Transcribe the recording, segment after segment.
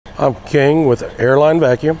I'm King with Airline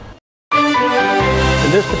Vacuum.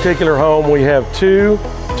 In this particular home, we have two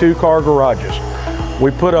car garages.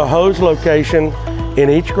 We put a hose location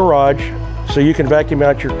in each garage so you can vacuum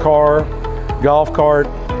out your car, golf cart,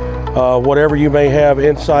 whatever you may have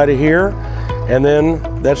inside of here. And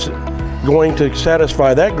then that's going to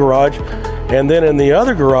satisfy that garage. And then in the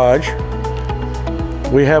other garage,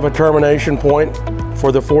 we have a termination point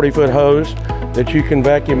for the 40-foot hose that you can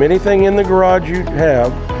vacuum anything in the garage you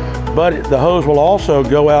have, but the hose will also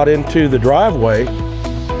go out into the driveway,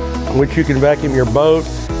 which you can vacuum your boat,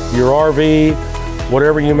 your RV,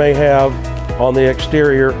 whatever you may have on the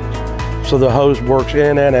exterior, so the hose works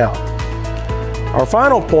in and out. Our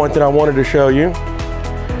final point that I wanted to show you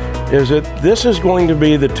is that this is going to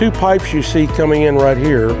be the two pipes you see coming in right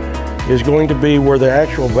here is going to be where the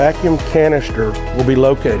actual vacuum canister will be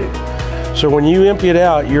located. So when you empty it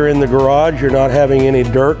out, you're in the garage, you're not having any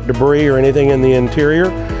dirt, debris, or anything in the interior,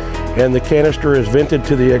 and the canister is vented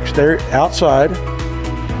to the exterior, outside,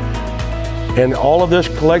 and all of this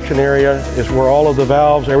collection area is where all of the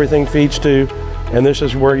valves, everything feeds to, and this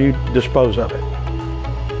is where you dispose of it.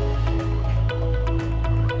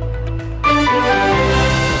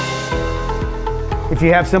 If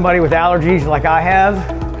you have somebody with allergies like I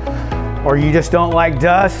have, or you just don't like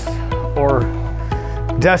dust, or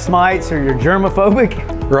dust mites, or you're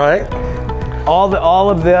germophobic, right? All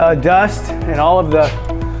of the dust and all of the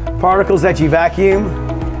particles that you vacuum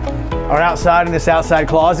are outside in this outside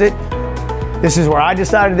closet. This is where I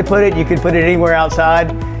decided to put it. You could put it anywhere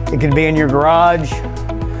outside. It could be in your garage.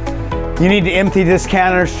 You need to empty this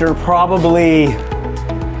canister probably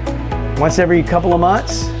once every couple of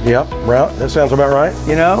months. Yep, right. That sounds about right.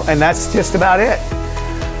 You know, and that's just about it.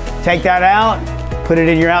 Take that out, put it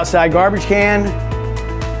in your outside garbage can.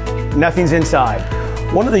 Nothing's inside.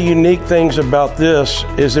 One of the unique things about this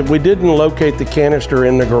is that we didn't locate the canister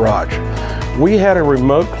in the garage. We had a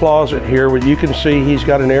remote closet here where you can see he's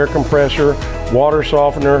got an air compressor, water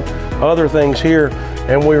softener, other things here,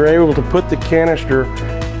 and we were able to put the canister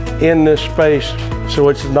in this space so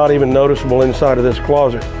it's not even noticeable inside of this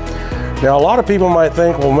closet. Now, a lot of people might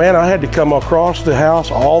think, well, man, I had to come across the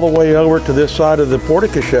house all the way over to this side of the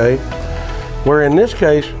porte-cochere, where in this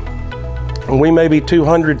case, we may be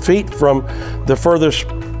 200 feet from the furthest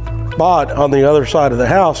spot on the other side of the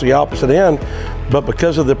house, the opposite end, but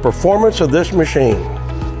because of the performance of this machine,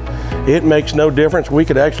 it makes no difference. We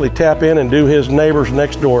could actually tap in and do his neighbors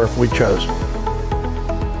next door if we chose.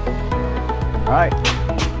 All right.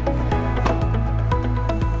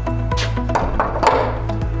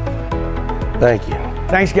 Thank you.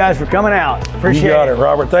 Thanks, guys, for coming out. Appreciate it. You got it,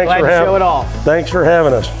 Robert. Thanks for having us. Glad to show it off. Thanks for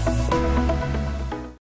having us.